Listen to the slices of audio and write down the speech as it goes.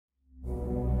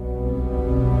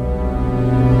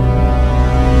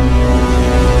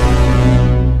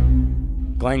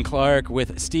Glenn Clark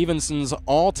with Stevenson's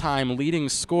all-time leading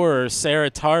scorer, Sara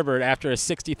Tarbert, after a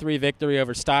 63 victory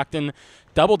over Stockton.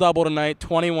 Double-double tonight,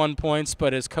 21 points,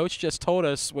 but as Coach just told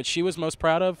us, what she was most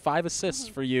proud of, 5 assists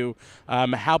for you.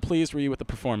 How pleased were you with the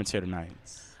performance here tonight?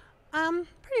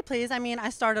 Pretty pleased. I mean,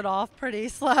 I started off pretty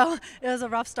slow. It was a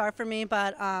rough start for me,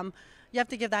 but you have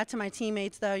to give that to my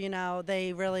teammates, though. You know,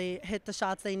 they really hit the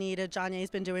shots they needed. Jonye's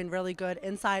been doing really good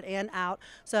inside and out.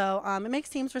 So it makes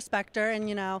teams respect her. And,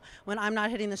 you know, when I'm not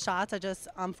hitting the shots,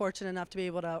 I'm fortunate enough to be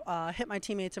able to hit my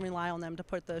teammates and rely on them to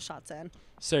put those shots in.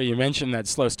 Sarah, you mentioned that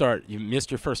slow start. You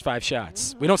missed your first 5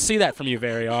 shots. We don't see that from you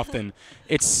very often.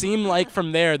 It seemed like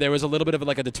from there was a little bit of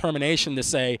like a determination to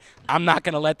say, I'm not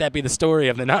going to let that be the story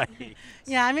of the night.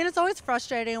 Yeah, I mean, it's always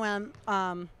frustrating when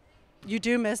you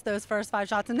do miss those first 5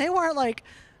 shots, and they weren't like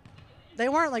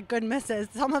good misses.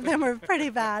 Some of them were pretty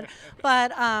bad,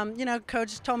 but you know,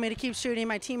 Coach told me to keep shooting.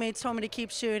 My teammates told me to keep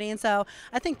shooting, so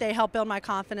I think they helped build my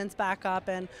confidence back up,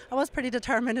 and I was pretty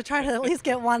determined to try to at least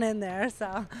get one in there.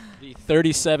 So the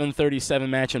 37-37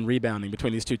 match in rebounding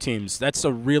between these two teams, that's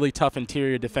a really tough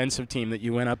interior defensive team that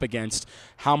you went up against.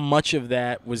 How much of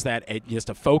that was that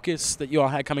just a focus that you all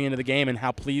had coming into the game, and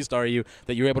how pleased are you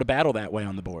that you were able to battle that way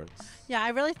on the boards? Yeah, I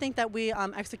really think that we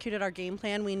executed our game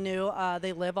plan. We knew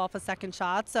they live off a second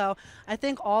shot, so I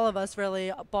think all of us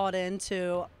really bought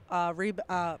into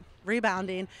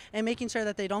rebounding and making sure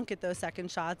that they don't get those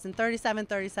second shots. And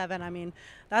 37-37, I mean,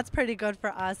 that's pretty good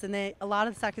for us. And a lot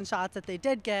of the second shots that they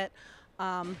did get,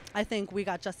 I think we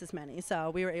got just as many, so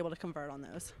we were able to convert on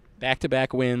those.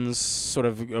 Back-to-back wins sort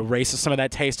of erases some of that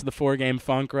taste of the 4-game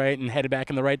funk, right, and headed back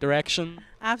in the right direction?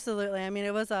 Absolutely. I mean,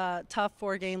 it was a tough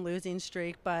 4-game losing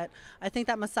streak, but I think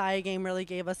that Messiah game really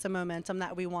gave us some momentum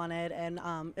that we wanted, and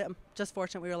just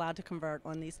fortunate we were allowed to convert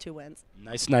on these 2 wins.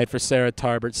 Nice night for Sara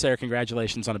Tarbert. Sarah,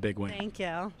 congratulations on a big win. Thank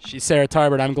you. She's Sara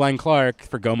Tarbert. I'm Glenn Clark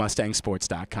for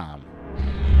GoMustangSports.com.